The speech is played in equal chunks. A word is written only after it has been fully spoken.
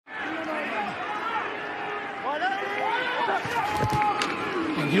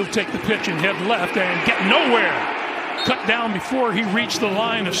And he'll take the pitch and head left and get nowhere. Cut down before he reached the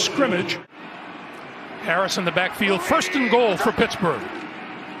line of scrimmage. Harris in the backfield, 1st and goal for Pittsburgh.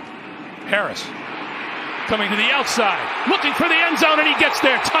 Harris coming to the outside, looking for the end zone, and he gets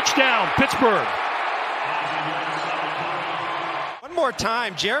there. Touchdown, Pittsburgh. One more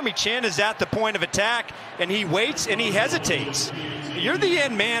time, Jeremy Chin is at the point of attack, and he waits and he hesitates. You're the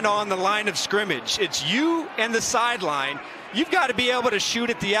end man on the line of scrimmage. It's you and the sideline. You've got to be able to shoot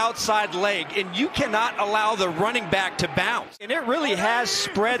at the outside leg, and you cannot allow the running back to bounce. And it really has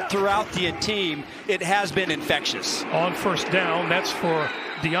spread throughout the team. It has been infectious. On 1st down, that's for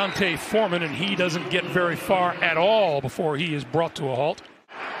Deontay Foreman, and he doesn't get very far at all before he is brought to a halt.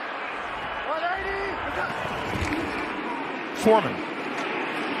 Foreman.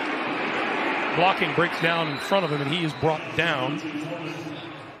 Blocking breaks down in front of him, and he is brought down.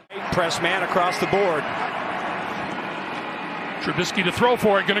 Press man across the board. Trubisky to throw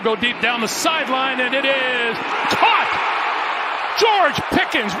for it, going to go deep down the sideline, and it is caught! George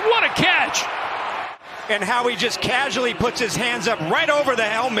Pickens, what a catch! And how he just casually puts his hands up right over the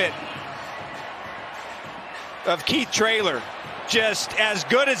helmet of Keith Traylor. Just as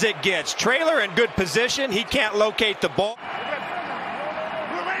good as it gets. Traylor in good position. He can't locate the ball.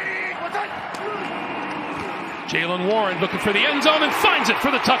 Jaylen Warren looking for the end zone and finds it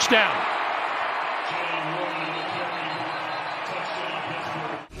for the touchdown.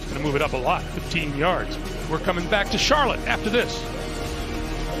 He's going to move it up a lot, 15 yards. We're coming back to Charlotte after this.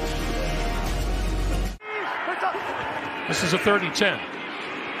 This is a 3rd and 10.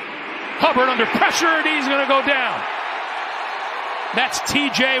 Hubbard under pressure, and he's going to go down. That's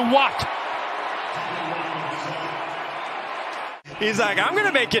T.J. Watt. He's like, I'm going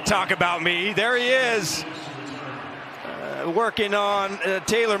to make you talk about me. There he is. Working on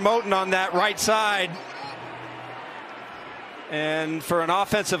Taylor Moton on that right side. And for an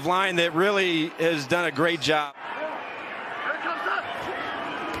offensive line that really has done a great job.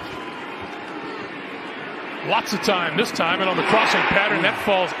 Lots of time this time, and on the crossing pattern, that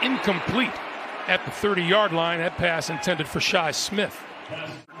falls incomplete at the 30-yard line. That pass intended for Shi Smith.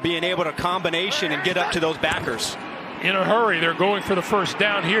 Being able to combination and get up to those backers. In a hurry, they're going for the 1st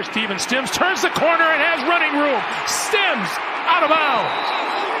down. Here, Steven Stimms turns the corner and has running room. Stimms out of bounds.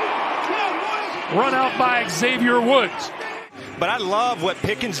 Run out by Xavier Woods. But I love what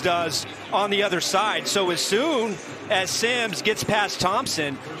Pickens does on the other side. So as soon as Sims gets past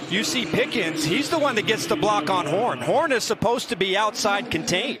Thompson, you see Pickens. He's the one that gets the block on Horn. Horn is supposed to be outside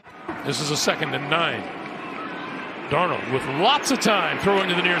contained. This is a 2nd and 9. Darnold with lots of time throwing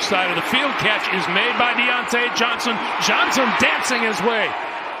to the near side of the field. Catch is made by Deontay Johnson. Johnson dancing his way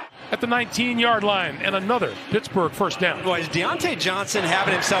at the 19-yard line, and another Pittsburgh 1st down. Boy, is Deontay Johnson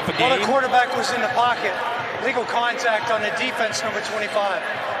having himself a game? Well, the quarterback was in the pocket. Legal contact on the defense, number 25.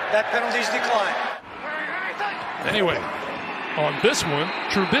 That penalty's declined. Anyway, on this one,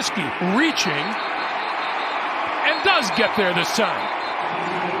 Trubisky reaching and does get there this time.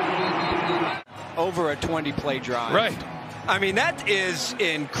 Over a 20-play drive. Right. I mean, that is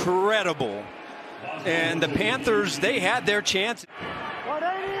incredible. And the Panthers, they had their chance.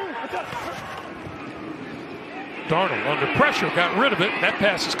 Darnold under pressure, got rid of it. That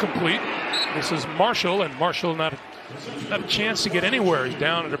pass is complete. This is Marshall, and Marshall not a chance to get anywhere. He's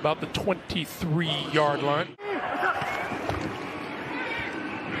down at about the 23-yard line.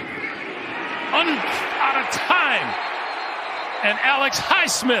 Out of time. And Alex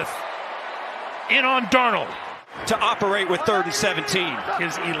Highsmith in on Darnold. To operate with 3rd and 17.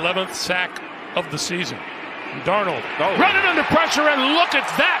 His 11th sack of the season. Darnold running under pressure, and look at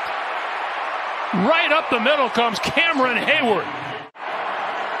that. Right up the middle comes Cameron Hayward.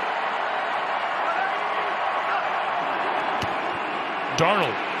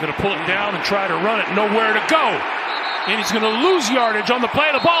 Darnold going to pull it down and try to run it. Nowhere to go. And he's going to lose yardage on the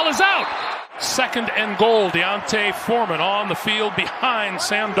play. The ball is out. 2nd and goal. Deontay Foreman on the field behind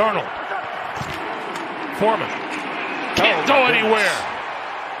Sam Darnold. Foreman can't go anywhere.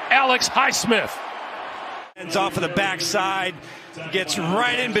 Alex Highsmith. Ends off of the backside. Gets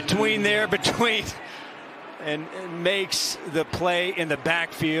right in between there, and makes the play in the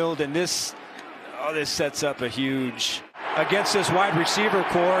backfield. And this sets up a huge against this wide receiver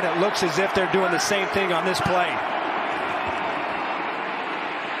core, and it looks as if they're doing the same thing on this play.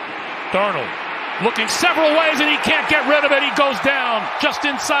 Darnold looking several ways, and he can't get rid of it. He goes down just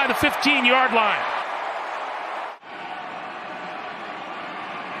inside the 15-yard line.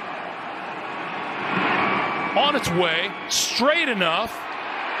 On its way, straight enough,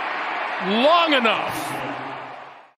 long enough.